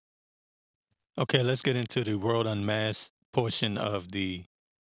Okay, let's get into the world unmasked portion of the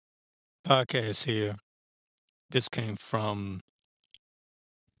podcast here. This came from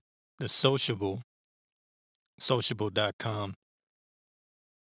the sociable.com.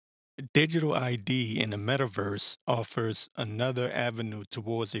 Digital ID in the metaverse offers another avenue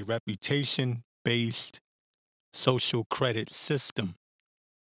towards a reputation based social credit system.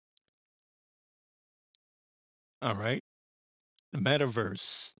 All right. The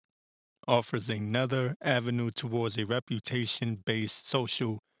metaverse offers another avenue towards a reputation based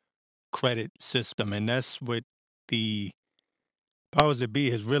social credit system. And that's what the powers that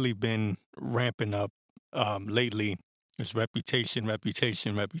be has really been ramping up lately. Is reputation,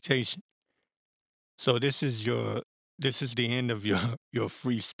 reputation, reputation. So this is the end of your your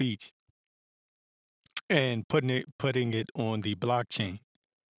free speech and putting it on the blockchain.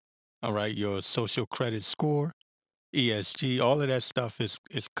 All right, your social credit score, ESG, all of that stuff is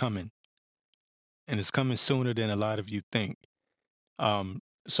coming, and it's coming sooner than a lot of you think.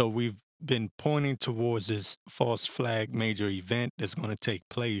 So we've been pointing towards this false flag major event that's going to take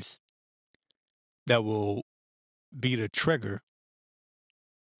place that will be the trigger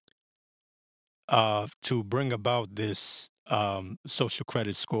to bring about this social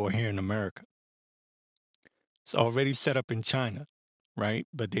credit score here in America. It's already set up in China, right?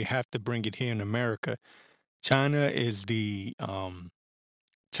 But they have to bring it here in America. China is the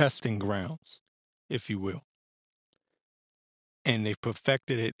testing grounds, if you will. And they've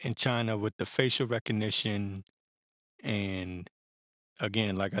perfected it in China with the facial recognition and,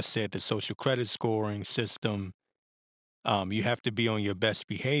 again, like I said, the social credit scoring system. You have to be on your best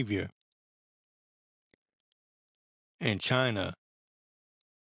behavior in China,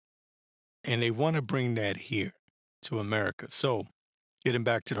 and they want to bring that here to America. So, getting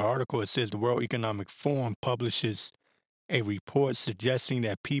back to the article, it says the World Economic Forum publishes a report suggesting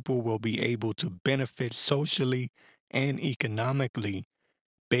that people will be able to benefit socially and economically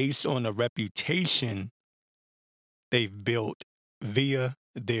based on the reputation they've built via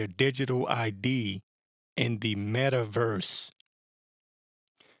their digital ID in the metaverse.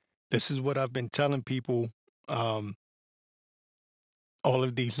 This is what I've been telling people. Um, all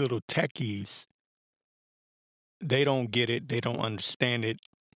of these little techies, they don't get it, they don't understand it.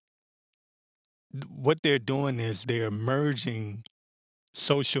 What they're doing is they're merging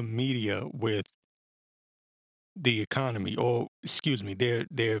social media with the economy, or excuse me,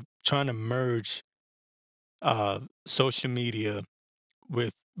 they're trying to merge social media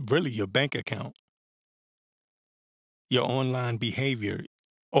with really your bank account, your online behavior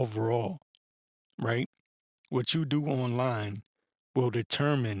overall, right? What you do online will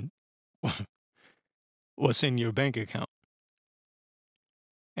determine what's in your bank account.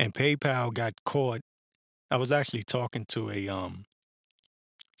 And PayPal got caught. I was actually talking to a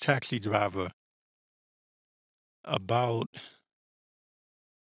taxi driver about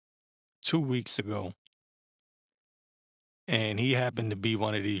 2 weeks ago, and he happened to be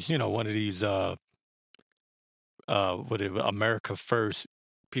one of these, one of these whatever America First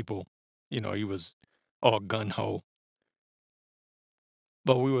people. He was all gun ho.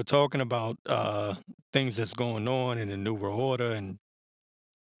 But we were talking about things that's going on in the New World Order, and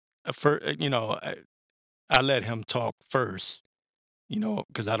I let him talk first,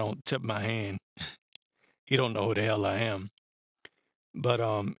 because I don't tip my hand. He don't know who the hell I am. But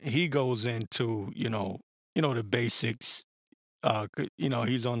he goes into the basics.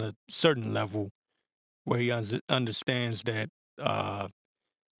 He's on a certain level where he understands that uh,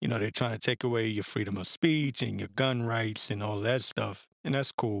 they're trying to take away your freedom of speech and your gun rights and all that stuff, and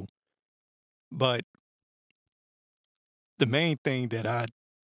that's cool. But the main thing that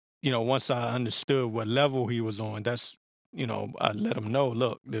once I understood what level he was on, I let him know,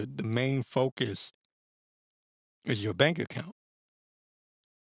 look, the main focus is your bank account.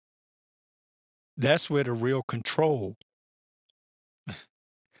 That's where the real control.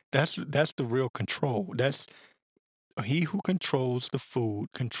 That's the real control. That's he who controls the food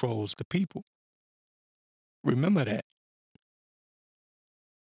controls the people. Remember that.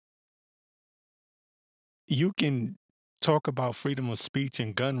 You can talk about freedom of speech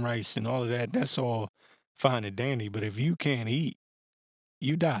and gun rights and all of that. That's all fine and dandy. But if you can't eat,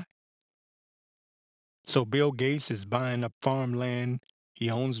 you die. So Bill Gates is buying up farmland. He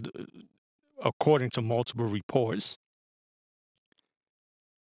owns, according to multiple reports,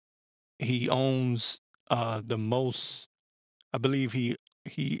 he owns the most. I believe he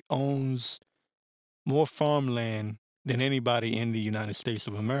owns more farmland than anybody in the United States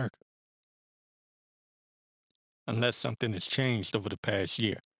of America, unless something has changed over the past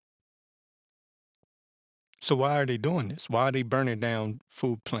year. So why are they doing this? Why are they burning down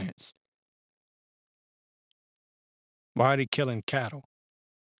food plants? Why are they killing cattle?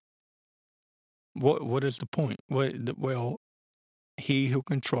 What is the point? Well, he who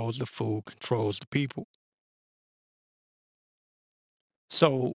controls the food controls the people.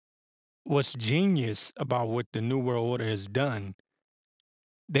 So what's genius about what the New World Order has done,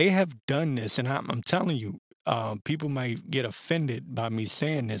 they have done this, and I'm telling you, people might get offended by me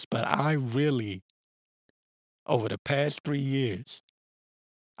saying this, but I really, over the past 3 years,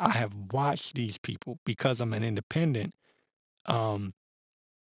 I have watched these people because I'm an independent, um,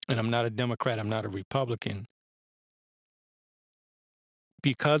 and I'm not a Democrat, I'm not a Republican.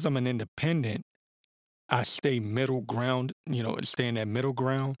 Because I'm an independent, I stay middle ground, stay in that middle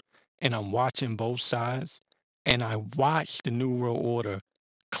ground, and I'm watching both sides. And I watched the New World Order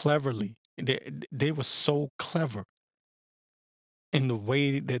cleverly. They were so clever in the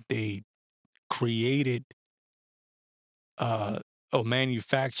way that they created or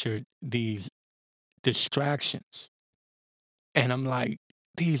manufactured these distractions. And I'm like,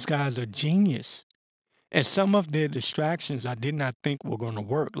 these guys are genius. And some of their distractions I did not think were going to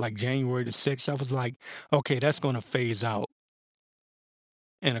work. Like January the 6th, I was like, okay, that's going to phase out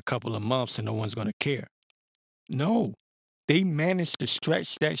in a couple of months and no one's going to care. No, they managed to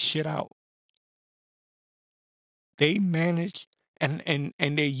stretch that shit out. They managed and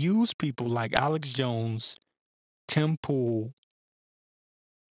they use people like Alex Jones, Tim Pool,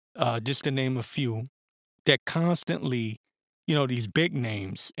 just to name a few, that constantly, these big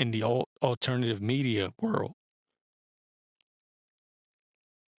names in the alternative media world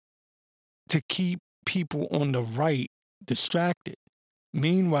to keep people on the right distracted.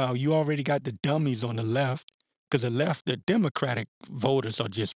 Meanwhile, you already got the dummies on the left because the Democratic voters are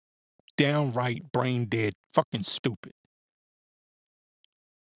just downright brain dead, fucking stupid.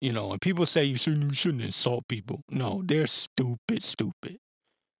 And people say you shouldn't insult people. No, they're stupid, stupid.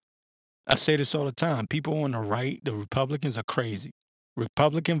 I say this all the time. People on the right, the Republicans are crazy.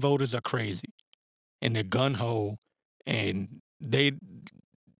 Republican voters are crazy. And they're gun ho and they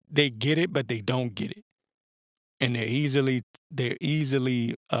get it, but they don't get it. And they're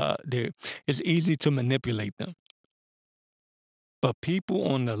it's easy to manipulate them. But people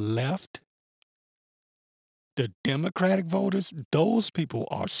on the left, the Democratic voters, those people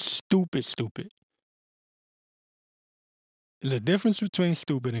are stupid, stupid. There's a difference between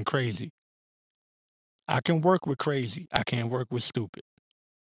stupid and crazy. I can work with crazy. I can't work with stupid.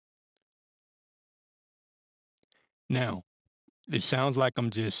 Now, it sounds like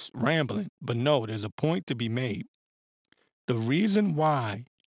I'm just rambling, but no, there's a point to be made. The reason why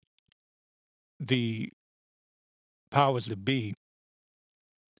the powers that be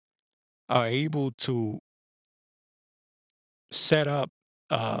are able to set up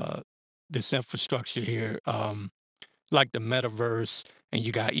this infrastructure here, like the metaverse, and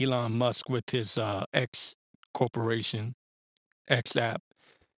you got Elon Musk with his X corporation, X app.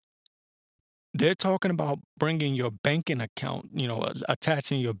 They're talking about bringing your banking account,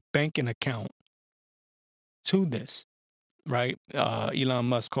 attaching your banking account to this, right? Elon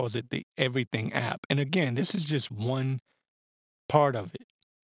Musk calls it the everything app. And again, this is just one part of it.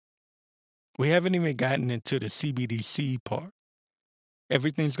 We haven't even gotten into the CBDC part.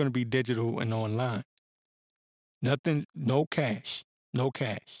 Everything's going to be digital and online. Nothing, no cash, no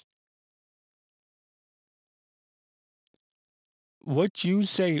cash. What you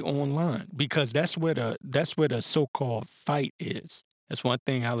say online, because that's where the so-called fight is. That's one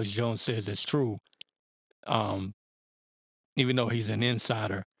thing Alex Jones says is true. Um, even though he's an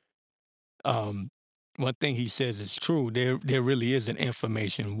insider, um, one thing he says is true. There really is an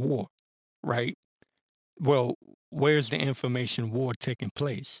information war, right? Well, where's the information war taking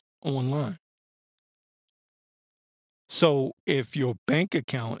place? Online. So if your bank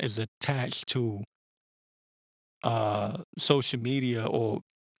account is attached to social media or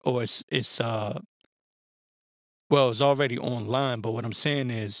it's already online, but what I'm saying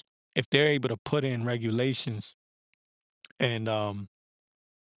is if they're able to put in regulations and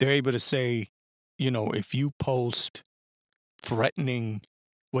they're able to say, if you post threatening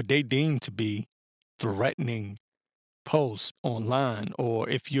what they deem to be threatening posts online, or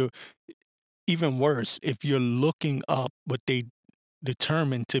if you're even worse, if you're looking up what they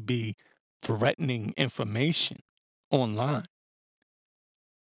determine to be threatening information online,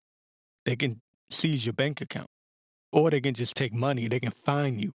 they can seize your bank account or they can just take money. They can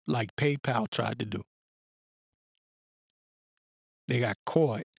fine you like PayPal tried to do. They got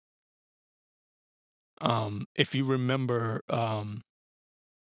caught. If you remember, I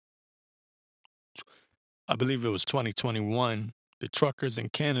believe it was 2021, the truckers in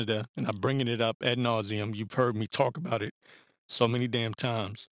Canada, and I'm bringing it up ad nauseum. You've heard me talk about it so many damn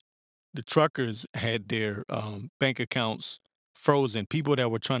times. the truckers had their bank accounts frozen. People that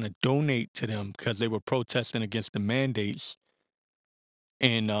were trying to donate to them because they were protesting against the mandates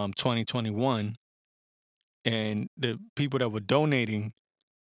in 2021, and the people that were donating,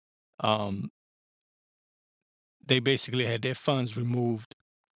 um, they basically had their funds removed,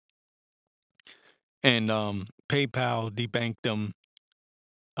 and PayPal debanked them.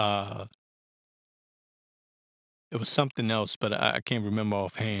 Uh, it was something else, but I can't remember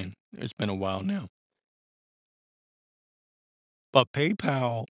offhand. It's been a while now. But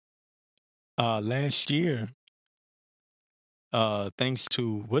PayPal last year, thanks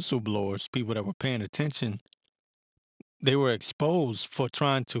to whistleblowers, people that were paying attention, they were exposed for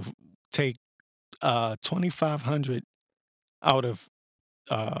trying to take 2,500 out of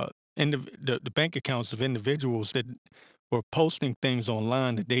the bank accounts of individuals that were posting things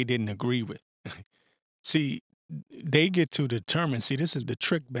online that they didn't agree with. See, they get to determine. See, this is the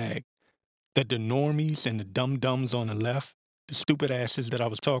trick bag that the normies and the dum dums on the left, the stupid asses that I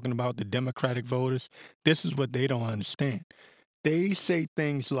was talking about, the Democratic voters, this is what they don't understand. They say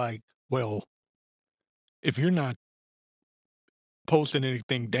things like, well, if you're not posting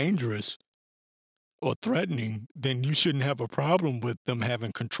anything dangerous or threatening, then you shouldn't have a problem with them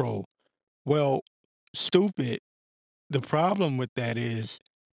having control. Well, stupid. The problem with that is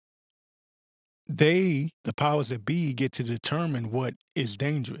the powers that be, get to determine what is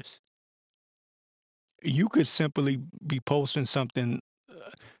dangerous. You could simply be posting something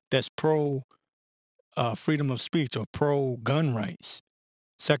that's pro freedom of speech or pro gun rights,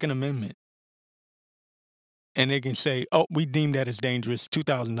 Second Amendment, and they can say, "Oh, we deem that as dangerous.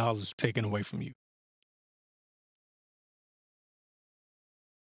 $2,000 taken away from you."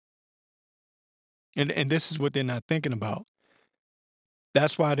 And this is what they're not thinking about.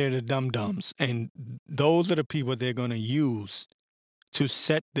 That's why they're the dum dums, and those are the people they're going to use to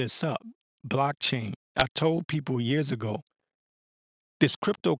set this up. Blockchain. I told people years ago, this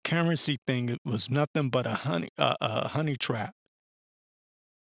cryptocurrency thing was nothing but a honey trap.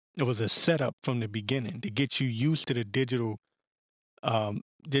 It was a setup from the beginning to get you used to the digital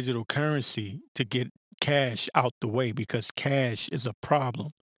currency, to get cash out the way, because cash is a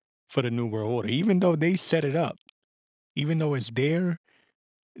problem for the new world order. Even though they set it up, even though it's their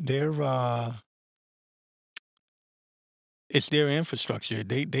it's their infrastructure.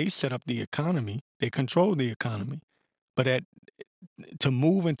 They set up the economy. They control the economy. But to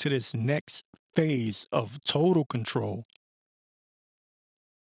move into this next phase of total control,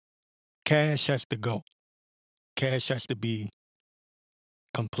 cash has to go. Cash has to be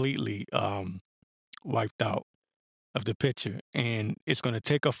completely wiped out of the picture. And it's going to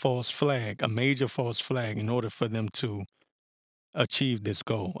take a false flag, a major false flag, in order for them to achieve this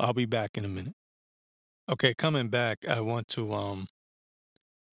goal. I'll be back in a minute. Okay, coming back, I want to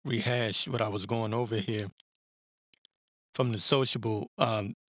rehash what I was going over here from the sociable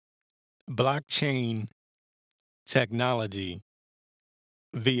blockchain technology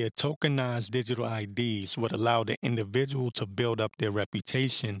via tokenized digital IDs would allow the individual to build up their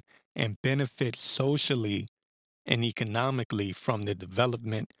reputation and benefit socially and economically from the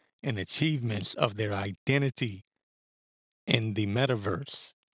development and achievements of their identity in the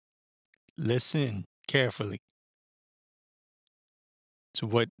metaverse. Listen carefully to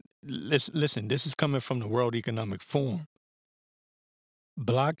what, listen, this is coming from the World Economic Forum.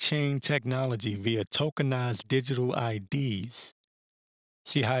 Blockchain technology via tokenized digital IDs,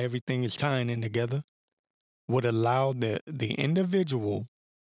 see how everything is tying in together, would allow the individual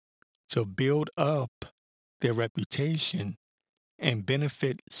to build up their reputation and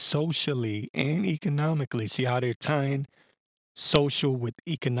benefit socially and economically. See how they're tying social with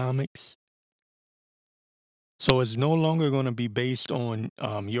economics? So it's no longer going to be based on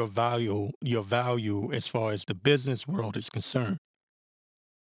your value as far as the business world is concerned.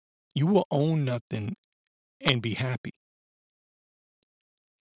 You will own nothing and be happy.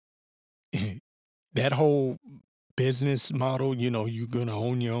 That whole business model, you're going to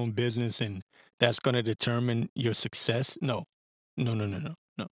own your own business and that's going to determine your success. No, no, no, no, no,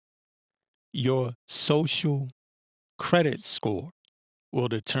 no. Your social credit score will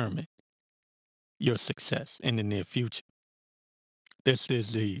determine your success in the near future. This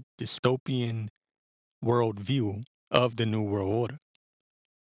is the dystopian worldview of the New World Order.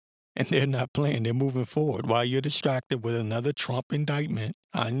 And they're not playing, they're moving forward. While you're distracted with another Trump indictment,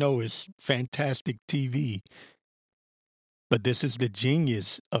 I know it's fantastic TV, but this is the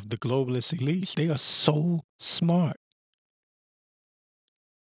genius of the globalist elites. They are so smart.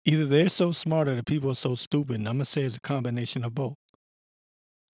 Either they're so smart or the people are so stupid. And I'm going to say it's a combination of both.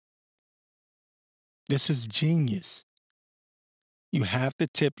 This is genius. You have to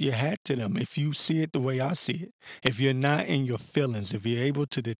tip your hat to them if you see it the way I see it. If you're not in your feelings, if you're able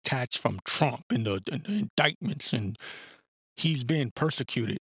to detach from Trump and the indictments and he's being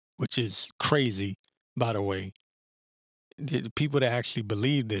persecuted, which is crazy, by the way. The people that actually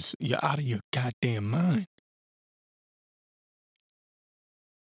believe this, you're out of your goddamn mind.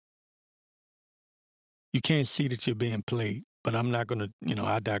 You can't see that you're being played, but I'm not going to,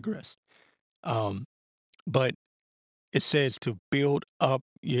 I digress. Um, but it says to build up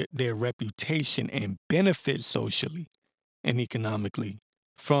their reputation and benefit socially and economically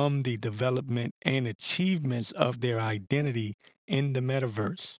from the development and achievements of their identity in the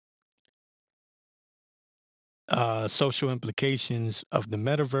metaverse. Social implications of the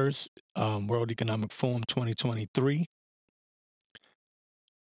metaverse, World Economic Forum 2023,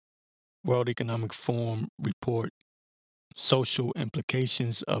 World Economic Forum report. Social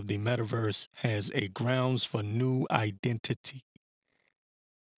implications of the metaverse has a grounds for new identity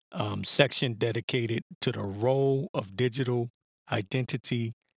section dedicated to the role of digital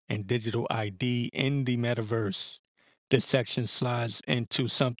identity and digital ID in the metaverse. This section slides into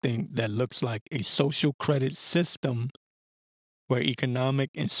something that looks like a social credit system where economic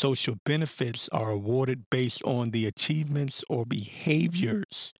and social benefits are awarded based on the achievements or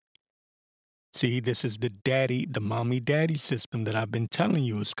behaviors. See, this is the mommy daddy system that I've been telling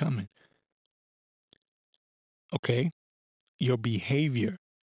you is coming. Okay. Your behavior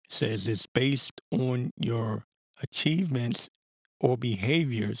says it's based on your achievements or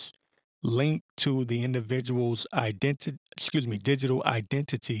behaviors linked to the individual's digital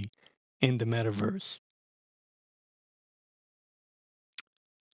identity in the metaverse.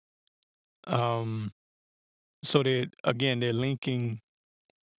 Um, so they're linking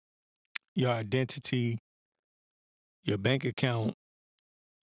your identity, your bank account,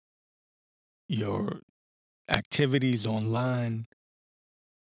 your activities online,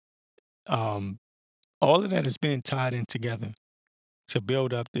 um, all of that is being tied in together to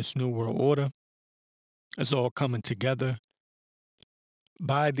build up this new world order. It's all coming together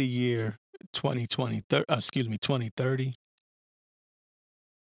by the year 2030.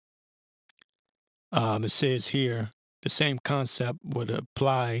 It says here the same concept would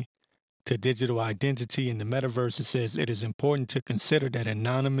apply to digital identity in the metaverse. It says it is important to consider that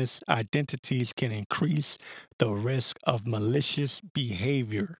anonymous identities can increase the risk of malicious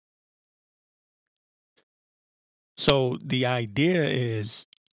behavior. So the idea is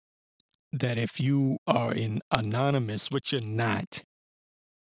that if you are in anonymous, which you're not,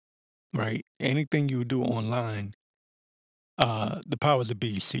 right? Anything you do online, the powers that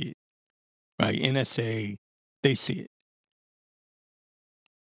be see it, right? NSA, they see it,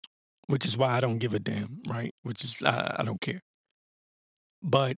 which is why I don't give a damn, right? Which is, I don't care.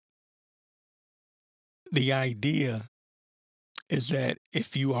 But the idea is that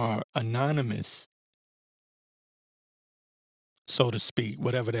if you are anonymous, so to speak,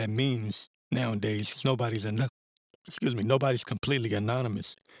 whatever that means nowadays, 'cause nobody's completely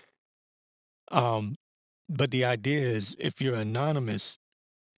anonymous. Um, but the idea is if you're anonymous,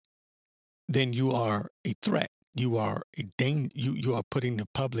 then you are a threat. You are you are putting the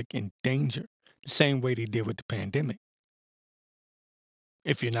public in danger. The same way they did with the pandemic.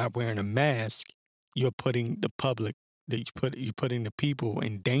 If you're not wearing a mask, you're putting the public that you're putting the people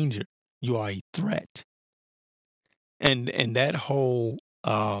in danger. You are a threat. And that whole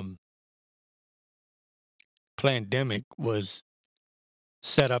pandemic was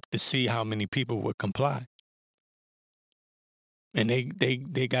set up to see how many people would comply. And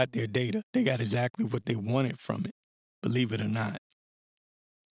they got their data. They got exactly what they wanted from it, believe it or not.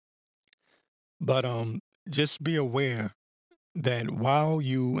 But just be aware that while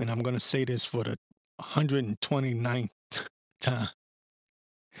you, and I'm going to say this for the 129th time,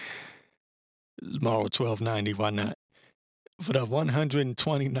 tomorrow 1290, why not? For the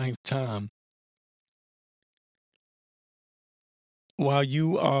 129th time, while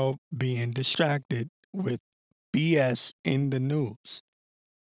you are being distracted with BS in the news,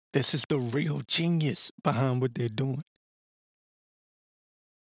 this is the real genius behind what they're doing.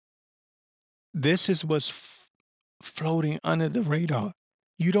 This is what's floating under the radar.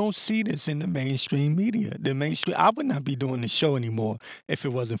 You don't see this in the mainstream media. I would not be doing the show anymore if it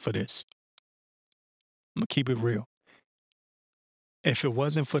wasn't for this. I'm gonna keep it real. If it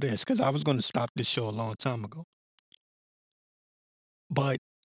wasn't for this, because I was going to stop this show a long time ago. But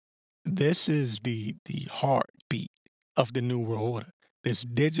this is the heartbeat of the new world order. This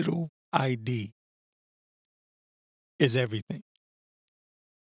digital ID is everything.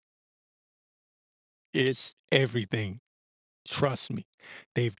 It's everything. Trust me.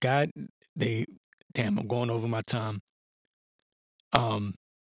 They've got they damn, I'm going over my time. Um,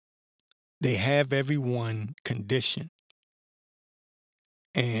 they have everyone conditioned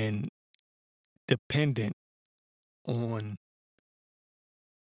and dependent on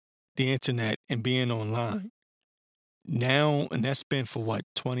the internet and being online. Now, and that's been for what,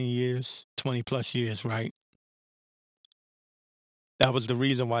 20 years, 20 plus years, right? That was the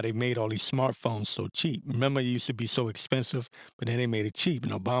reason why they made all these smartphones so cheap. Remember, it used to be so expensive, but then they made it cheap.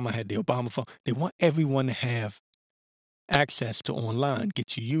 And Obama had the Obama phone. They want everyone to have access to online,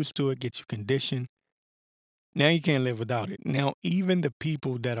 get you used to it, get you conditioned. Now you can't live without it. Now, even the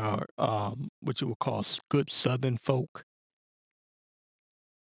people that are what you would call good Southern folk,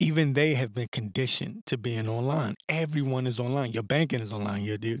 even they have been conditioned to being online. Everyone is online. Your banking is online.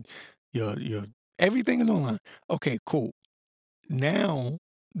 Your everything is online. Okay, cool. Now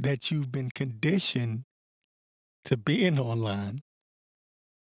that you've been conditioned to being online,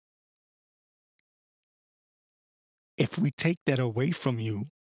 if we take that away from you,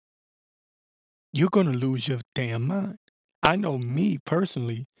 you're going to lose your damn mind. I know me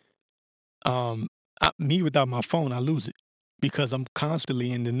personally, me without my phone, I lose it because I'm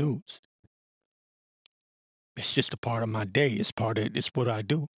constantly in the news. It's just a part of my day. It's what I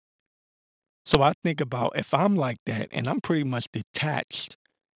do. So I think about if I'm like that and I'm pretty much detached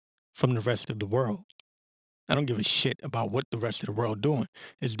from the rest of the world. I don't give a shit about what the rest of the world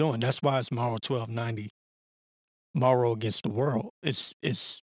is doing. That's why it's Morrow 1290, Morrow against the world. It's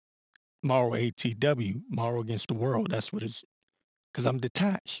Morrow ATW, Morrow against the world. That's what it's because I'm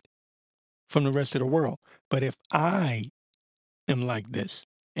detached from the rest of the world. But if I am like this,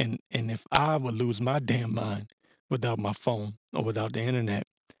 and if I would lose my damn mind without my phone or without the internet,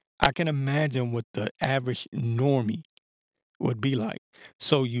 I can imagine what the average normie would be like.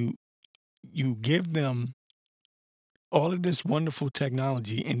 So you give them all of this wonderful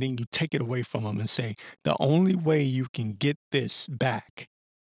technology and then you take it away from them and say the only way you can get this back,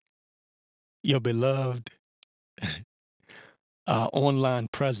 your beloved online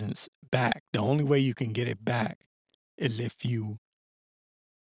presence back, the only way you can get it back is if you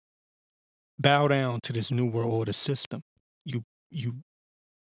bow down to this new world order system. You you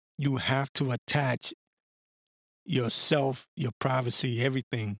you have to attach yourself, your privacy,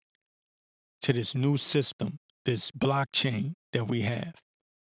 everything to this new system, this blockchain that we have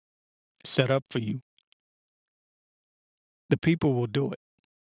set up for you. The people will do it.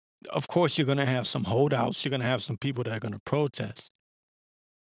 Of course, you're going to have some holdouts. You're going to have some people that are going to protest.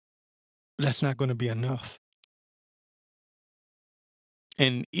 But that's not going to be enough.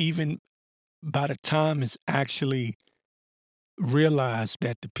 And even by the time it's actually realized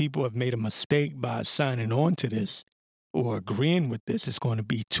that the people have made a mistake by signing on to this or agreeing with this, it's going to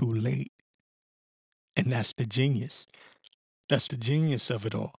be too late. And that's the genius. That's the genius of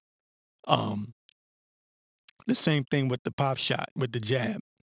it all. The same thing with the pop shot, with the jab,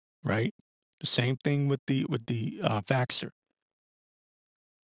 right? The same thing with the vaxxer.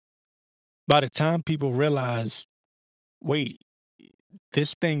 By the time people realize, wait,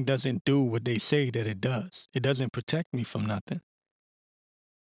 this thing doesn't do what they say that it does. It doesn't protect me from nothing.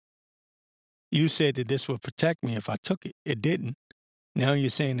 You said that this would protect me if I took it. It didn't. Now you're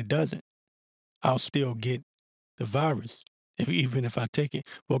saying it doesn't. I'll still get the virus even if I take it.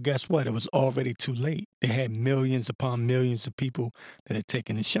 Well, guess what? It was already too late. They had millions upon millions of people that had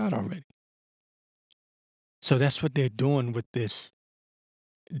taken the shot already. So that's what they're doing with this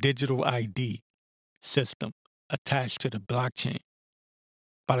digital ID system attached to the blockchain.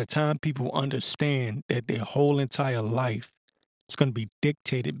 By the time people understand that their whole entire life is going to be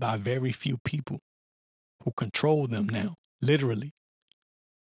dictated by very few people who control them now, literally.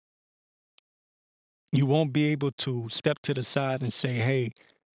 You won't be able to step to the side and say, hey,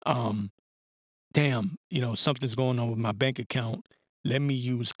 damn, something's going on with my bank account. Let me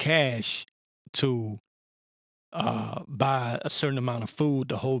use cash to buy a certain amount of food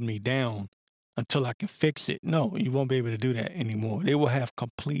to hold me down until I can fix it. No, you won't be able to do that anymore. They will have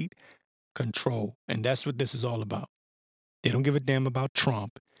complete control. And that's what this is all about. They don't give a damn about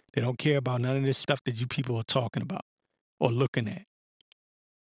Trump. They don't care about none of this stuff that you people are talking about or looking at.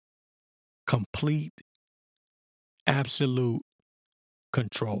 Complete, absolute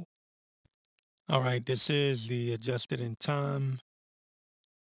control. All right, this is the Adjusted in Time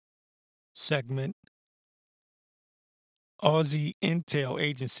segment. Aussie Intel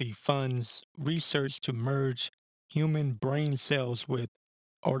Agency funds research to merge human brain cells with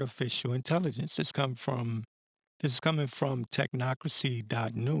artificial intelligence. This is coming from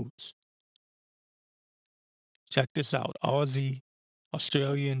technocracy.news. Check this out.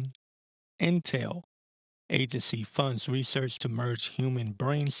 Australian Intel Agency funds research to merge human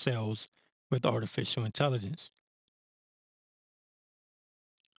brain cells with artificial intelligence.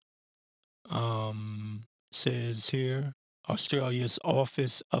 says here Australia's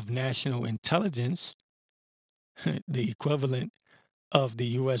Office of National Intelligence, the equivalent of the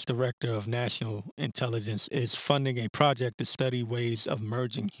U.S. Director of National Intelligence, is funding a project to study ways of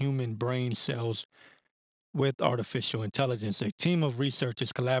merging human brain cells with artificial intelligence. A team of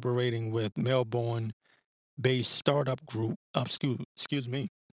researchers collaborating with Melbourne-based startup group,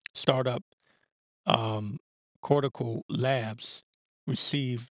 startup Cortical Labs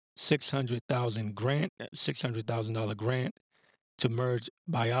received $600,000 grant to merge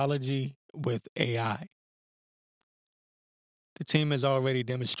biology with AI. The team has already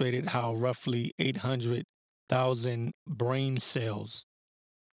demonstrated how roughly 800,000 brain cells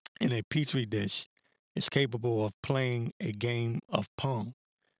in a petri dish is capable of playing a game of Pong.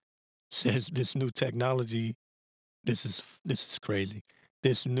 Says this new technology, this is crazy.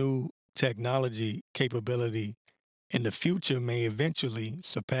 This new technology capability in the future may eventually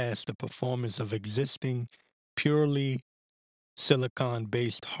surpass the performance of existing purely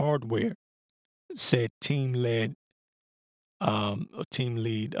silicon-based hardware, said team lead Adil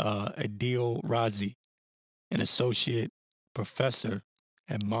Razi, an associate professor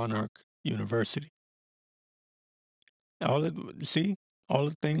at Monarch University. All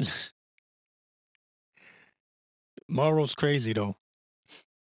the things. Morrow's crazy though.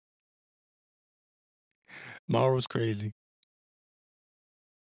 Morrow's crazy.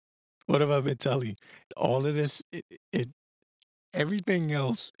 What have I been telling you? All of this, everything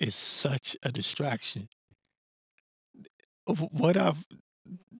else is such a distraction. What I've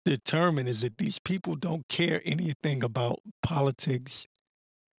determined is that these people don't care anything about politics,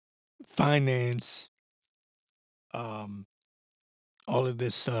 finance, um, all of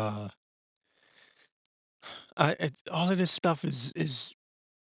this. All of this stuff is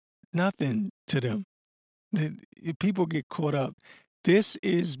nothing to them. People get caught up. This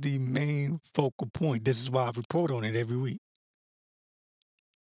is the main focal point. This is why I report on it every week.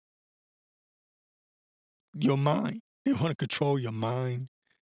 Your mind. They want to control your mind,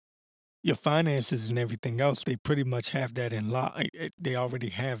 your finances, and everything else. They pretty much have that in law. They already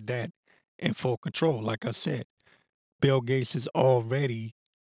have that in full control. Like I said, Bill Gates is already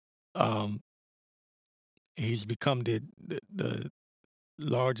um, he's become the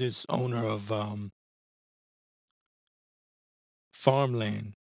largest owner of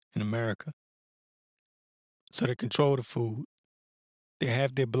farmland in America. So they control the food. They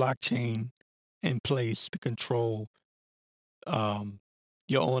have their blockchain in place to control um,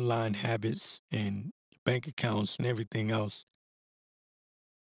 your online habits and bank accounts and everything else.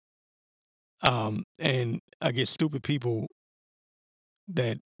 And I get stupid people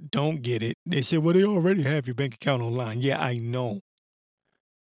that don't get it. They say, well, they already have your bank account online. Yeah, I know.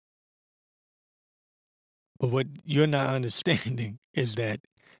 But what you're not understanding is that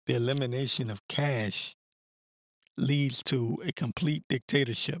the elimination of cash leads to a complete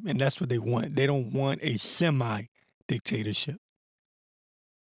dictatorship. And that's what they want. They don't want a semi dictatorship.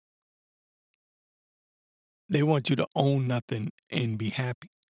 They want you to own nothing and be happy,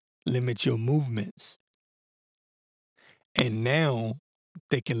 limit your movements. And now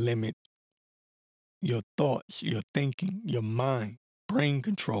they can limit your thoughts, your thinking, your mind, brain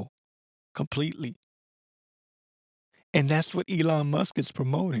control completely. And that's what Elon Musk is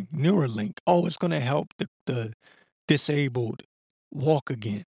promoting. Neuralink. Oh, it's going to help the disabled walk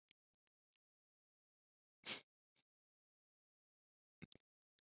again.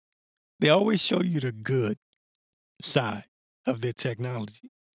 They always show you the good side of their technology.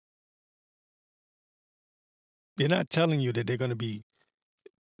 They're not telling you that they're going to be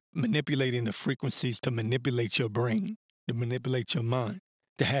manipulating the frequencies to manipulate your brain, to manipulate your mind,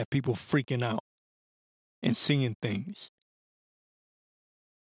 to have people freaking out and seeing things.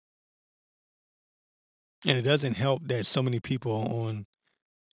 And it doesn't help that so many people are on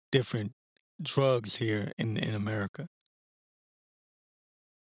different drugs here in America.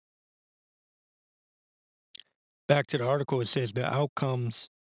 Back to the article, it says the outcomes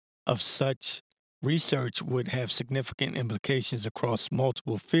of such research would have significant implications across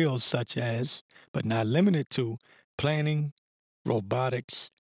multiple fields, such as, but not limited to, planning,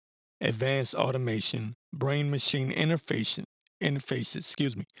 robotics, advanced automation, brain machine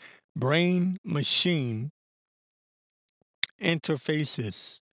brain machine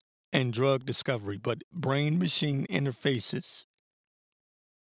interfaces, and drug discovery. But brain machine interfaces,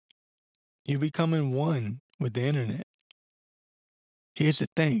 you're becoming one with the internet. Here's the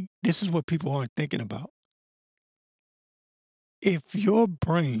thing, this is what people aren't thinking about. If your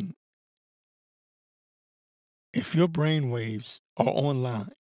brain waves are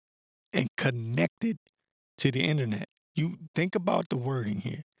online and connected to the internet, you think about the wording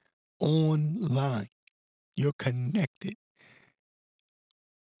here, online. You're connected.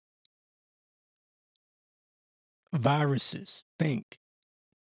 Viruses, think.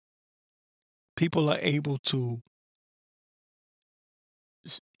 People are able to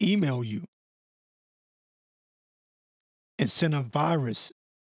email you and send a virus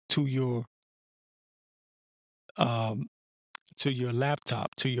to um, your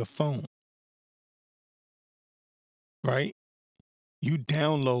laptop, to your phone, right? You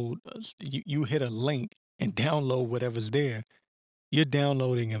download, you hit a link and download whatever's there. You're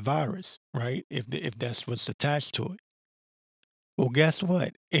downloading a virus, right? If that's what's attached to it. Well, guess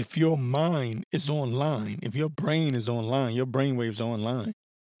what? If your mind is online, if your brain is online, your brain waves are online,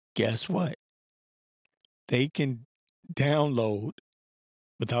 guess what? They can download,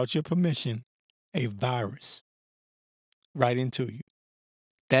 without your permission, a virus right into you.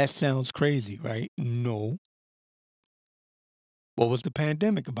 That sounds crazy, right? No. What was the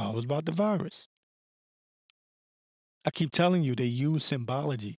pandemic about? It was about the virus. I keep telling you, they use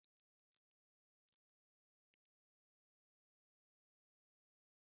symbology.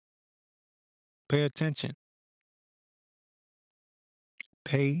 Pay attention.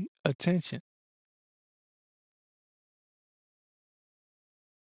 Pay attention.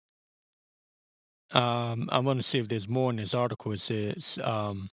 I want to see if there's more in this article. It says,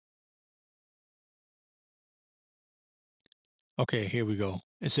 okay, here we go.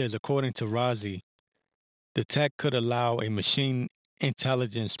 It says, according to Razi, the tech could allow a machine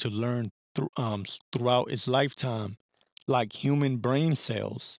intelligence to learn throughout its lifetime, like human brain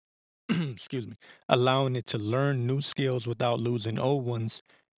cells, excuse me, allowing it to learn new skills without losing old ones,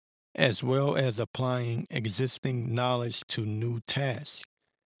 as well as applying existing knowledge to new tasks.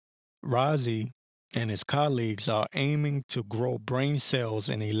 Razi and his colleagues are aiming to grow brain cells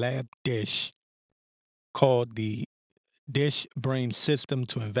in a lab dish called the dish brain system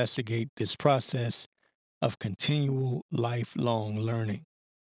to investigate this process of continual lifelong learning.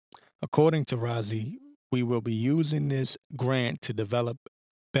 According to Razi, we will be using this grant to develop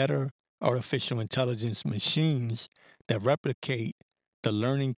better artificial intelligence machines that replicate the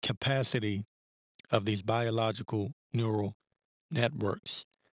learning capacity of these biological neural networks.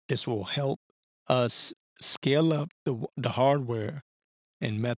 This will help us scale up the hardware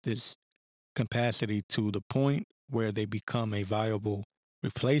and methods capacity to the point where they become a viable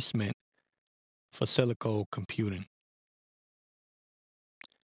replacement for silicon computing.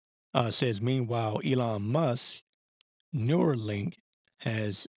 Says, meanwhile, Elon Musk Neuralink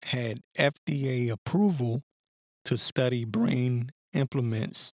has had FDA approval to study brain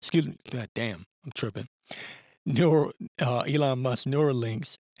implements. Excuse me, God damn, I'm tripping. Elon Musk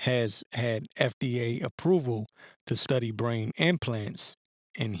Neuralinks has had FDA approval to study brain implants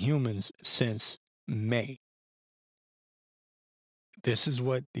in humans since May. This is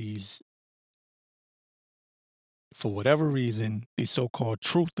what these, for whatever reason, these so-called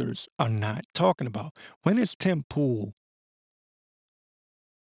truthers are not talking about. When has Tim Pool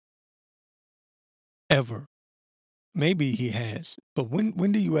ever, maybe he has, but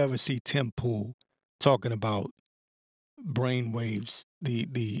when do you ever see Tim Pool talking about brain waves,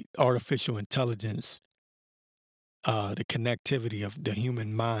 the artificial intelligence, the connectivity of the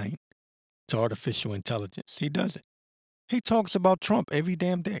human mind to artificial intelligence? He doesn't. He talks about Trump every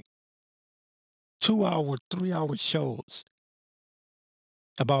damn day. 2 hour, 3 hour shows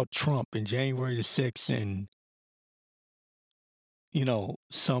about Trump and January the 6th and,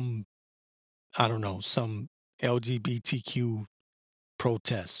 some, I don't know, some LGBTQ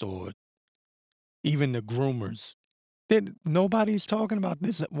protests or even the groomers. Nobody's talking about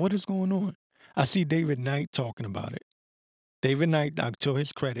this. What is going on? I see David Knight talking about it. David Knight, to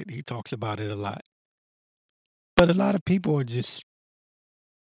his credit, he talks about it a lot. But a lot of people are just,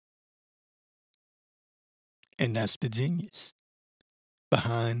 and that's the genius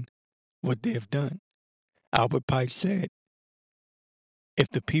behind what they've done. Albert Pike said, if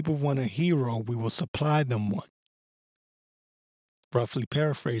the people want a hero, we will supply them one. Roughly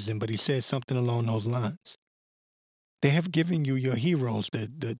paraphrasing, but he said something along those lines. They have given you your heroes,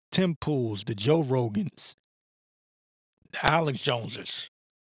 the Tim Pools, the Joe Rogans, the Alex Joneses,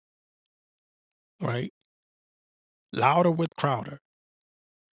 right? Louder with Crowder.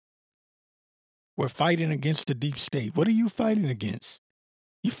 We're fighting against the deep state. What are you fighting against?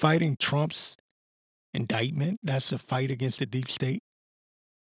 You fighting Trump's indictment? That's a fight against the deep state.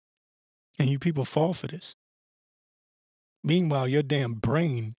 And you people fall for this. Meanwhile, your damn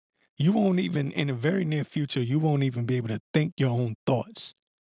brain, you won't even, in the very near future, you won't even be able to think your own thoughts.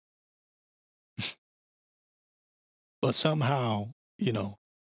 But somehow,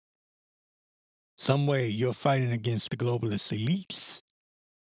 some way you're fighting against the globalist elites.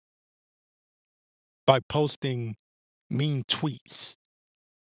 by posting mean tweets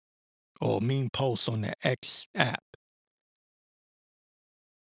or mean posts on the X app.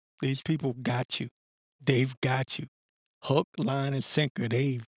 These people got you. They've got you. Hook, line, and sinker.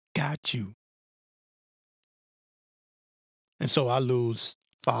 They've got you. And so I lose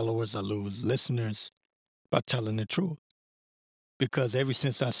followers, I lose listeners by telling the truth. Because ever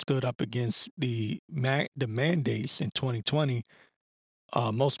since I stood up against the mandates in 2020,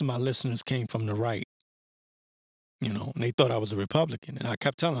 most of my listeners came from the right, and they thought I was a Republican. And I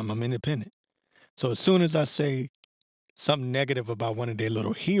kept telling them I'm independent. So as soon as I say something negative about one of their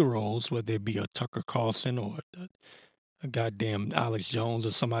little heroes, whether it be a Tucker Carlson or a goddamn Alex Jones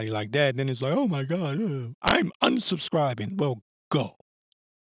or somebody like that, then it's like, oh my God, I'm unsubscribing. Well, go.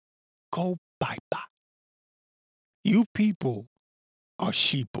 Go bye-bye. You people are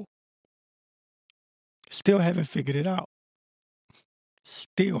sheeple. Still haven't figured it out.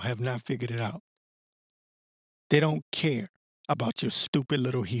 Still have not figured it out. They don't care about your stupid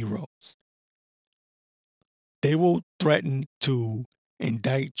little heroes. They will threaten to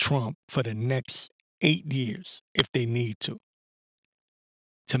indict Trump for the next 8 years if they need to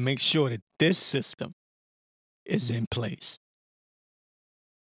make sure that this system is in place.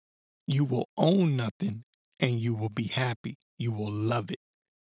 You will own nothing and you will be happy. You will love it.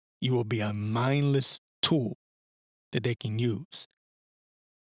 You will be a mindless tool that they can use.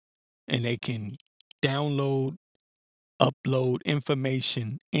 And they can download, upload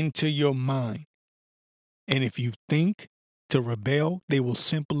information into your mind. And if you think to rebel, they will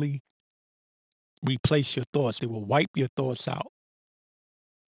simply replace your thoughts. They will wipe your thoughts out.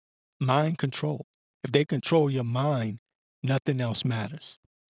 Mind control. If they control your mind, nothing else matters.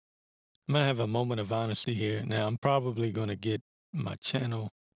 I'm going to have a moment of honesty here. Now, I'm probably going to get my channel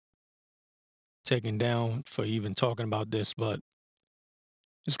taken down for even talking about this, but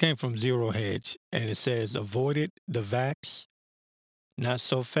this came from Zero Hedge, and it says, avoided the vax? Not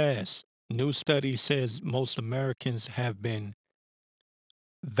so fast. New study says most Americans have been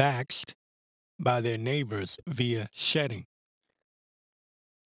vaxxed by their neighbors via shedding.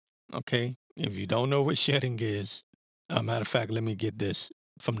 Okay, if you don't know what shedding is, matter of fact, let me get this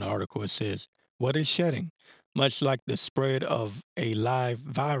from the article. It says, what is shedding? Much like the spread of a live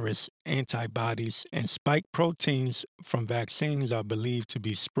virus, antibodies and spike proteins from vaccines are believed to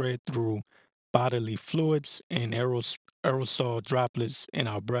be spread through bodily fluids and aerosol droplets in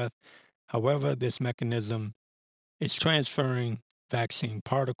our breath. However, this mechanism is transferring vaccine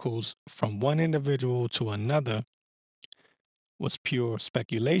particles from one individual to another was pure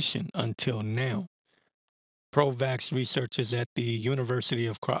speculation until now. Pro-vax researchers at the University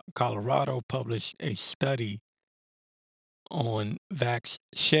of Colorado published a study on vax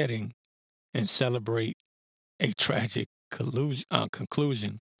shedding and celebrate a tragic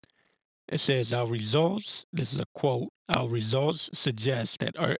conclusion. It says, our results, this is a quote, our results suggest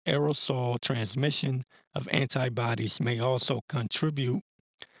that our aerosol transmission of antibodies may also contribute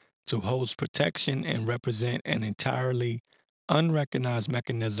to host protection and represent an entirely unrecognized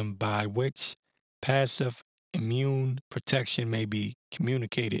mechanism by which passive immune protection may be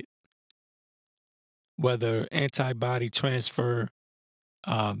communicated. Whether antibody transfer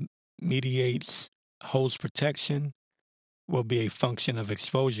mediates host protection will be a function of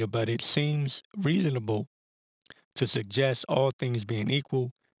exposure, but it seems reasonable to suggest, all things being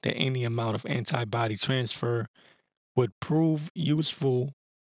equal, that any amount of antibody transfer would prove useful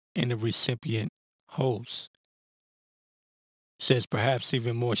in the recipient host. Says perhaps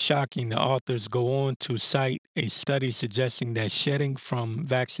even more shocking, the authors go on to cite a study suggesting that shedding from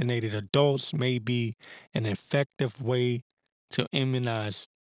vaccinated adults may be an effective way to immunize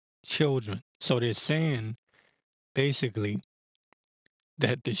children. So they're saying basically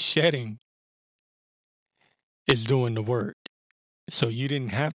that the shedding is doing the work. So you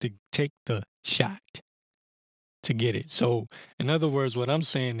didn't have to take the shot to get it. So in other words, what I'm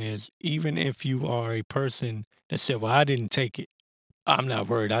saying is, even if you are a person that said, well, I didn't take it, I'm not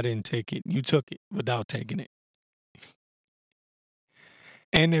worried, I didn't take it. You took it without taking it.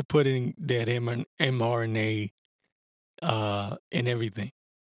 And they're putting that mRNA in everything.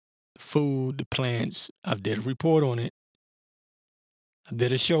 The food, the plants. I did a report on it. I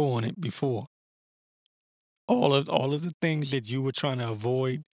did a show on it before. All of the things that you were trying to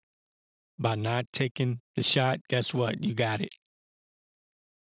avoid by not taking the shot, guess what? You got it.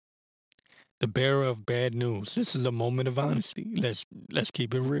 The bearer of bad news. This is a moment of honesty. Let's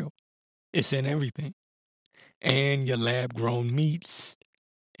keep it real. It's in everything. And your lab grown meats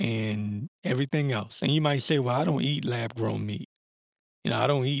and everything else. And you might say, well, I don't eat lab grown meat. I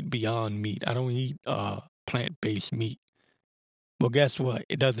don't eat Beyond Meat. I don't eat plant-based meat. Well, guess what?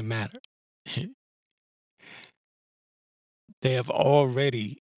 It doesn't matter. They have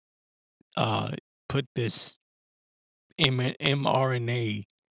already uh, put this mRNA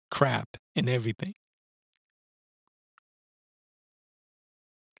crap in everything.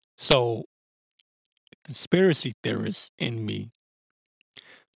 So, conspiracy theorists in me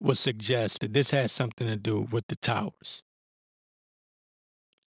would suggest that this has something to do with the towers.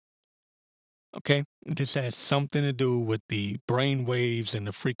 Okay, this has something to do with the brain waves and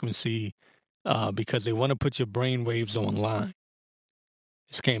the frequency, because they want to put your brain waves online.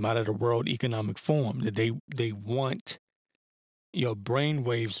 This came out of the World Economic Forum that they want your brain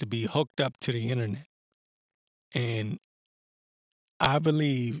waves to be hooked up to the internet, and I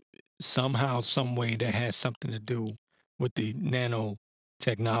believe somehow, some way, that has something to do with the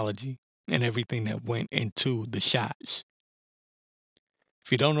nanotechnology and everything that went into the shots.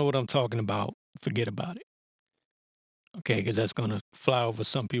 If you don't know what I'm talking about, forget about it. Okay, because that's going to fly over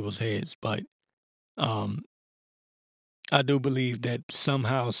some people's heads. But um, I do believe that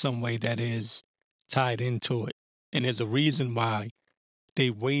somehow, some way, that is tied into it. And there's a reason why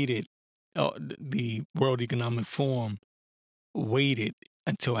they waited, the World Economic Forum waited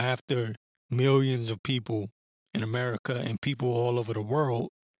until after millions of people in America and people all over the world,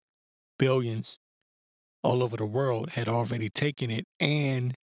 billions all over the world, had already taken it.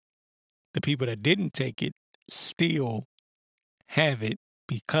 And the people that didn't take it still have it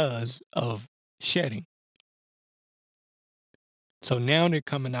because of shedding. So now they're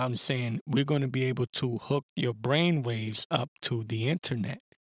coming out and saying, we're going to be able to hook your brain waves up to the internet.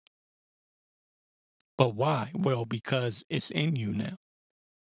 But why? Well, because it's in you now.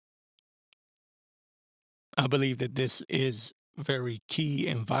 I believe that this is very key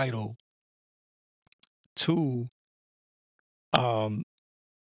and vital to um,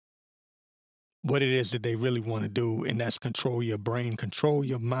 what it is that they really want to do, and that's control your brain, control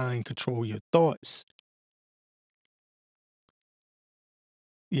your mind, control your thoughts.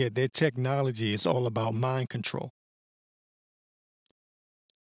 Yeah, their technology is all about mind control.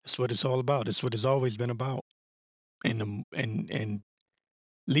 That's what it's all about. It's what it's always been about. And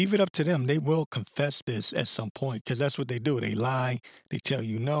leave it up to them. They will confess this at some point because that's what they do. They lie. They tell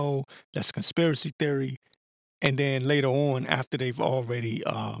you no. That's conspiracy theory. And then later on, after they've already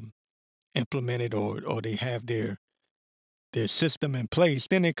implemented or they have their system in place,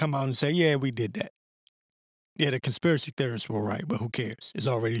 then they come out and say, "Yeah, we did that. Yeah, the conspiracy theorists were right, but who cares? It's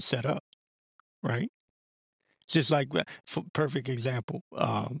already set up, right?" Just like, for perfect example,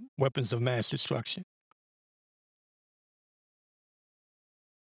 weapons of mass destruction.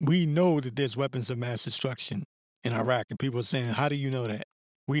 We know that there's weapons of mass destruction in Iraq, and people are saying, "How do you know that?"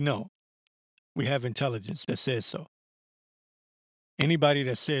 We know. We have intelligence that says so. Anybody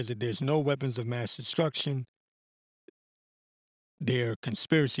that says that there's no weapons of mass destruction, they're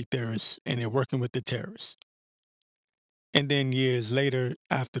conspiracy theorists and they're working with the terrorists. And then years later,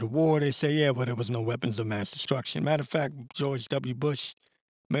 after the war, they say, "Yeah, well, there was no weapons of mass destruction." Matter of fact, George W. Bush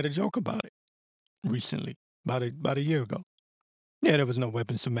made a joke about it recently, about a year ago. Yeah, there was no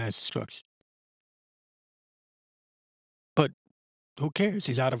weapons of mass destruction. But who cares?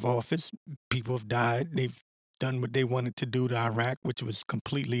 He's out of office. People have died. They've done what they wanted to do to Iraq, which was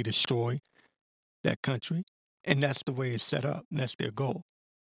completely destroy that country. And that's the way it's set up. That's their goal.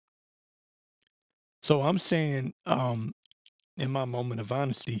 So I'm saying, in my moment of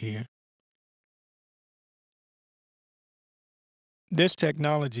honesty here, this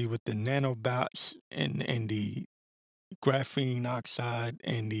technology with the nanobots and the graphene oxide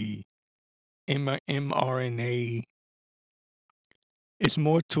and the mRNA, it's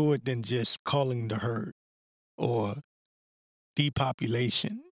more to it than just culling the herd or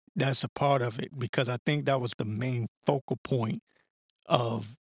depopulation. That's a part of it because I think that was the main focal point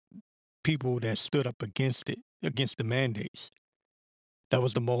of people that stood up against it, against the mandates. That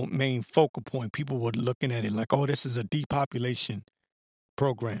was the main focal point. People were looking at it like, oh, this is a depopulation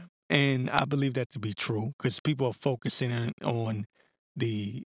program. And I believe that to be true because people are focusing on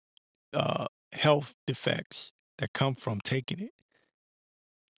the health defects that come from taking it.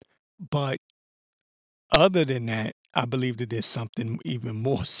 But other than that, I believe that there's something even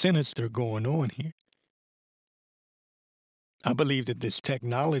more sinister going on here. I believe that this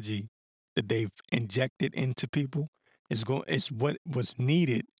technology that they've injected into people is what was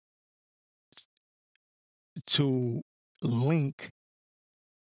needed to link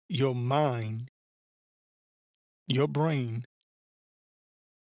your mind, your brain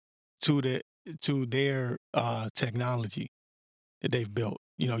to their technology that they've built.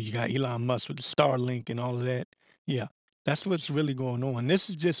 You know, you got Elon Musk with the Starlink and all of that. Yeah, that's what's really going on. This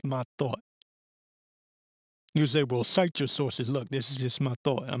is just my thought. You say, well, cite your sources. Look, this is just my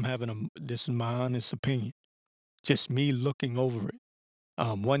thought. This is my honest opinion. just me looking over it.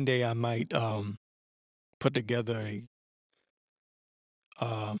 One day I might put together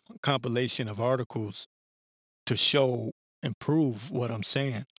a compilation of articles to show and prove what I'm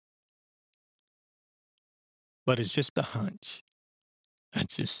saying, but it's just a hunch.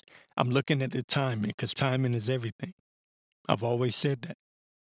 I'm looking at the timing because timing is everything. I've always said that.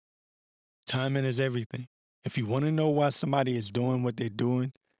 Timing is everything. If you want to know why somebody is doing what they're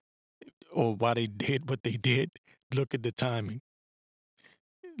doing or why they did what they did, look at the timing.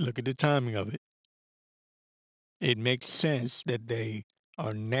 Look at the timing of it. It makes sense that they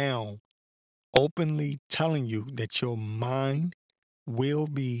are now openly telling you that your mind will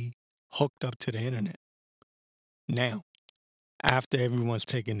be hooked up to the internet. Now, after everyone's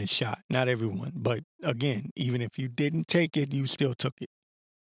taken the shot, not everyone, but again, even if you didn't take it, you still took it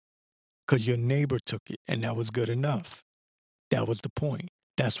because your neighbor took it and that was good enough. That was the point.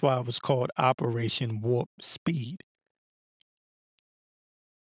 That's why it was called Operation Warp Speed.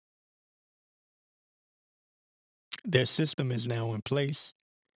 Their system is now in place,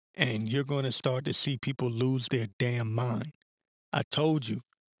 and you're going to start to see people lose their damn mind. I told you,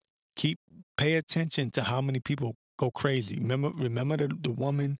 pay attention to how many people go crazy. Remember the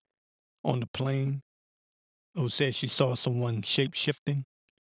woman on the plane who said she saw someone shape shifting?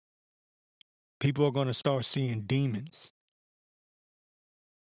 People are going to start seeing demons.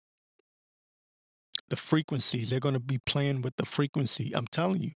 The frequencies, they're going to be playing with the frequency. I'm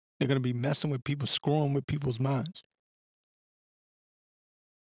telling you, they're going to be messing with people, screwing with people's minds,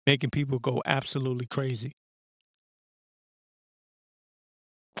 making people go absolutely crazy.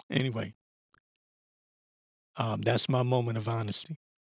 Anyway, that's my moment of honesty.